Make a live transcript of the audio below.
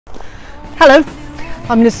Hello,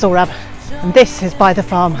 I'm Zorab and this is Byther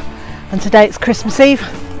Farm, and today it's Christmas Eve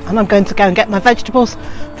and I'm going to go and get my vegetables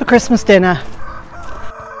for Christmas dinner.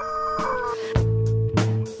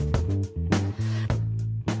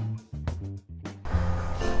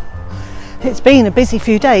 It's been a busy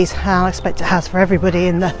few days, I expect it has for everybody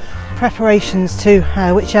in the preparations to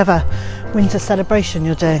whichever winter celebration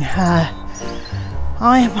you're doing. I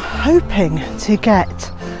am hoping to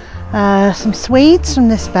get some Swedes from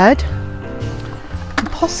this bed, and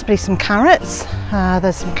possibly some carrots.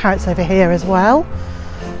 There's some carrots over here as well.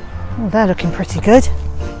 Oh, they're looking pretty good.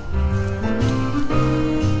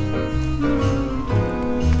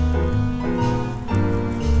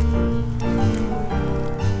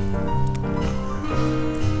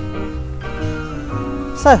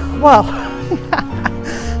 So, well,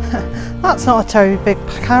 that's not a terribly big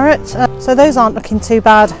carrot. So those aren't looking too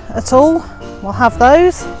bad at all. We'll have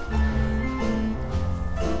those.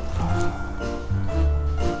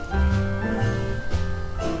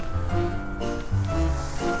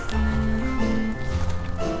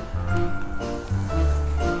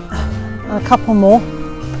 And a couple more.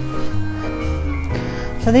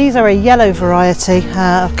 So these are a yellow variety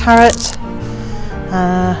of carrot.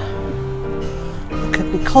 It could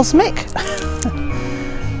be cosmic.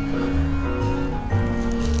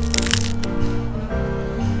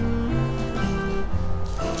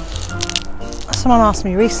 Someone asked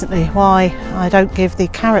me recently why I don't give the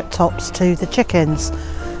carrot tops to the chickens,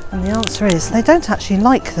 and the answer is they don't actually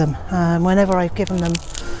like them. Whenever I've given them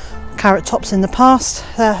carrot tops in the past,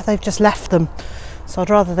 they've just left them, so I'd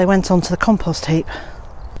rather they went onto the compost heap.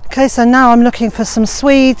 Okay, so now I'm looking for some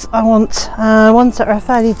Swedes. I want ones that are a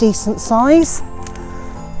fairly decent size,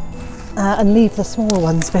 and leave the smaller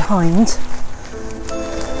ones behind.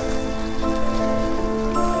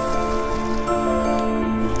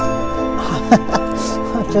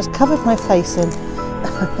 I've just covered my face in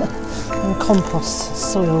compost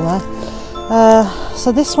soil there.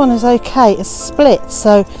 So this one is okay, it's split,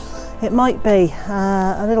 so it might be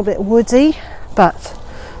a little bit woody, but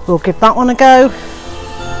we'll give that one a go.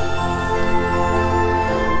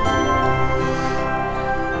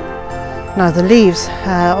 Now the leaves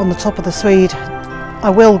on the top of the Swede I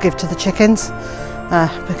will give to the chickens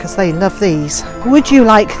because they love these. Would you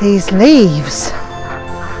like these leaves?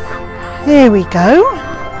 Here we go.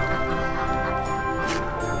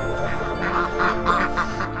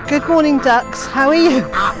 Good morning, ducks. How are you?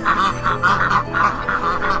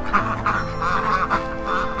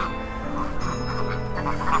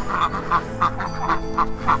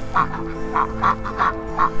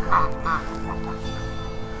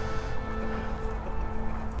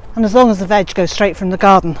 And as long as the veg goes straight from the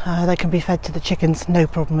garden, they can be fed to the chickens, no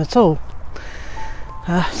problem at all.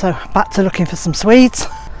 So back to looking for some Swedes.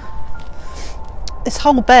 This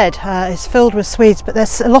whole bed is filled with Swedes, but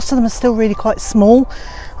a lot of them are still really quite small,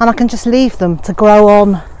 and I can just leave them to grow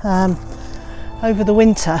on over the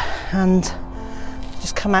winter and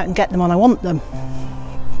just come out and get them when I want them.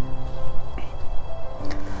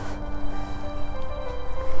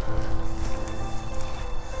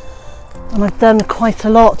 And I've done quite a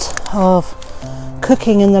lot of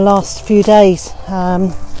cooking in the last few days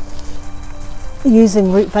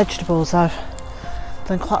using root vegetables. I've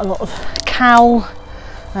done quite a lot of cow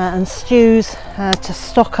and stews to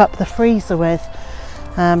stock up the freezer with,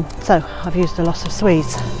 so I've used a lot of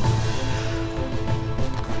Swedes.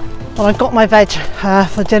 Well, I've got my veg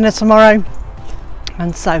for dinner tomorrow,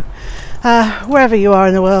 and so wherever you are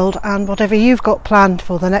in the world and whatever you've got planned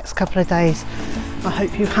for the next couple of days, I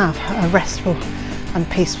hope you have a restful and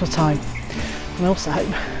peaceful time, and I also hope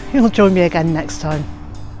you'll join me again next time.